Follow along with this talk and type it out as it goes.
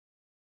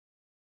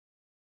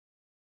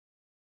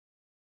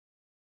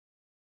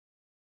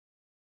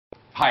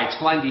Hi, it's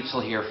Glenn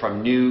Dietzel here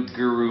from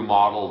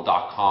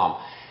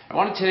NewGuruModel.com. I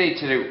wanted today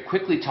to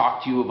quickly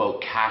talk to you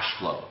about cash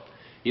flow.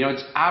 You know,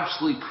 it's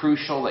absolutely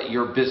crucial that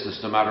your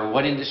business, no matter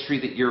what industry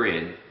that you're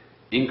in,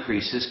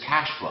 increases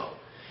cash flow.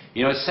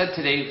 You know, it's said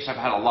today, because I've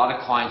had a lot of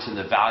clients in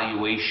the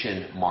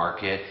valuation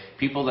market,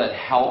 people that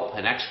help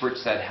and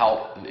experts that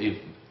help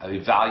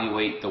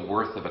evaluate the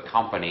worth of a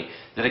company,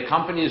 that a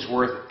company is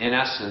worth, in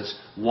essence,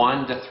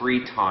 1 to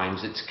 3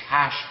 times its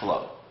cash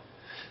flow.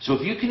 So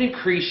if you can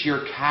increase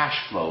your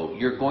cash flow,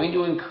 you're going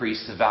to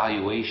increase the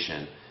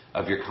valuation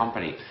of your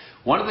company.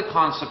 One of the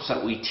concepts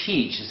that we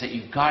teach is that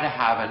you've got to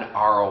have an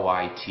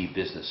ROIT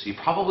business. So you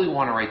probably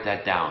want to write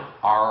that down,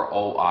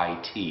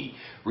 ROIT,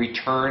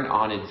 return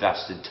on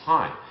invested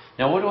time.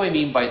 Now, what do I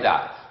mean by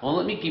that? Well,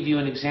 let me give you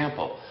an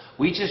example.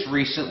 We just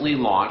recently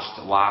launched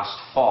last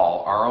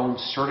fall our own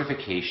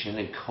certification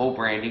and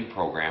co-branding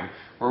program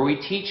where we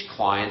teach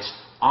clients,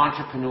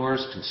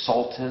 entrepreneurs,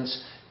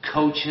 consultants,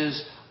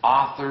 coaches,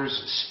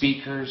 authors,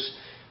 speakers,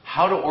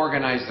 how to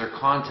organize their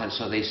content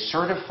so they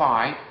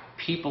certify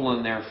people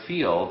in their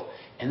field,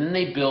 and then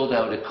they build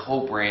out a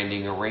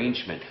co-branding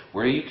arrangement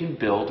where you can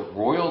build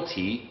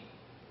royalty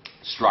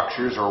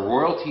structures or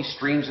royalty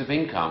streams of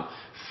income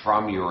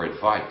from your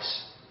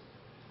advice.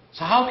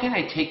 So how can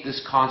I take this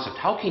concept?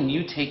 How can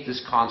you take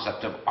this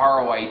concept of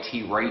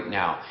ROIT right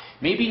now?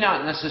 Maybe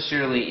not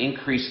necessarily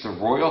increase the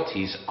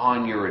royalties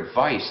on your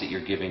advice that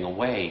you're giving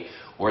away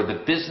or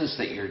the business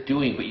that you're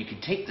doing, but you can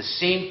take the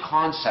same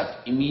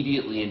concept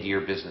immediately into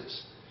your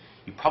business.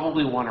 You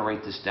probably want to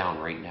write this down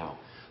right now.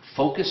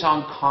 Focus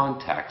on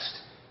context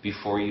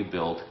before you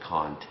build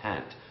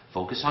content.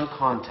 Focus on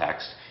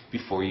context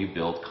before you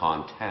build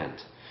content.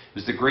 It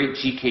was the great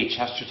G.K.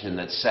 Chesterton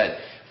that said,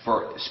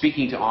 for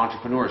speaking to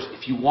entrepreneurs,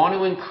 if you want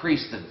to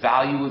increase the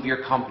value of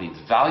your company,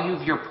 the value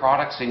of your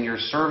products and your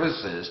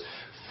services,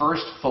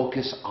 first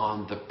focus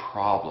on the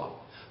problem.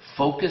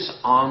 Focus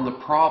on the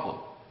problem.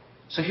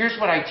 So here's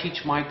what I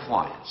teach my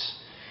clients.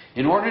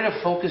 In order to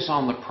focus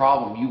on the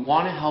problem, you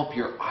want to help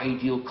your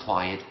ideal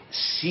client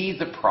see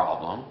the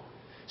problem,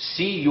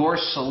 see your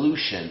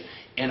solution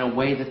in a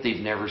way that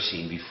they've never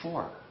seen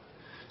before.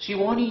 So you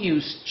want to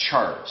use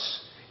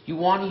charts. You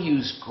want to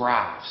use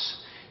graphs.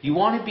 You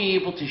want to be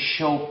able to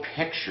show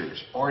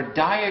pictures or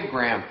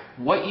diagram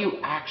what you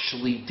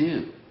actually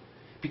do.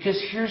 Because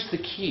here's the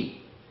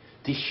key.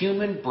 The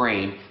human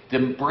brain,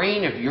 the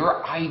brain of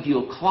your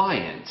ideal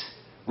client,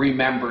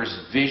 remembers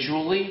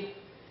visually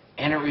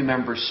and it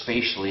remembers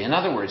spatially. In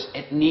other words,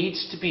 it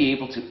needs to be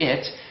able to,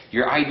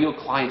 your ideal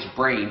client's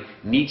brain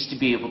needs to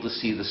be able to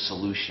see the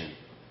solution,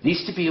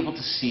 needs to be able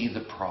to see the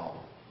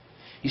problem.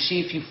 You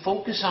see, if you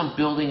focus on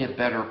building a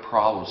better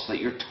problem so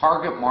that your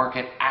target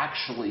market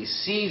actually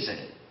sees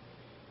it,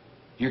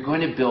 you're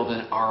going to build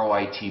an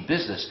ROIT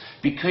business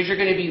because you're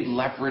going to be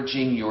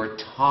leveraging your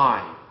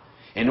time.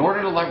 In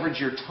order to leverage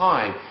your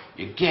time,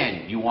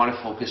 again, you want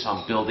to focus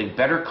on building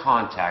better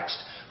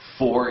context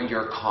for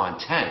your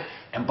content.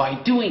 And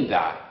by doing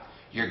that,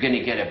 you're going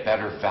to get a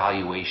better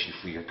valuation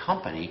for your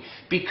company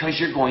because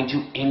you're going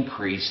to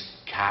increase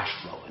cash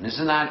flow. And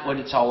isn't that what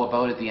it's all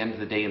about at the end of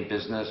the day in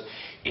business?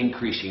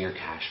 Increasing your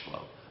cash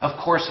flow. Of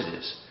course it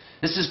is.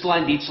 This is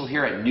Glenn Dietzel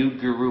here at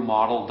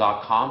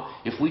NewGuruModel.com.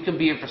 If we can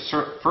be of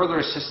further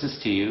assistance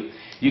to you,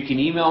 you can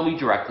email me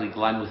directly,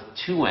 Glenn with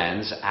 2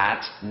 N's,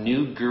 at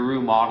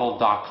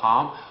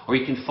NewGuruModel.com, or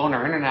you can phone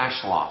our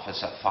international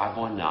office at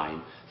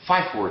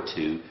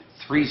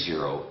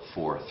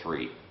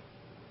 519-542-3043.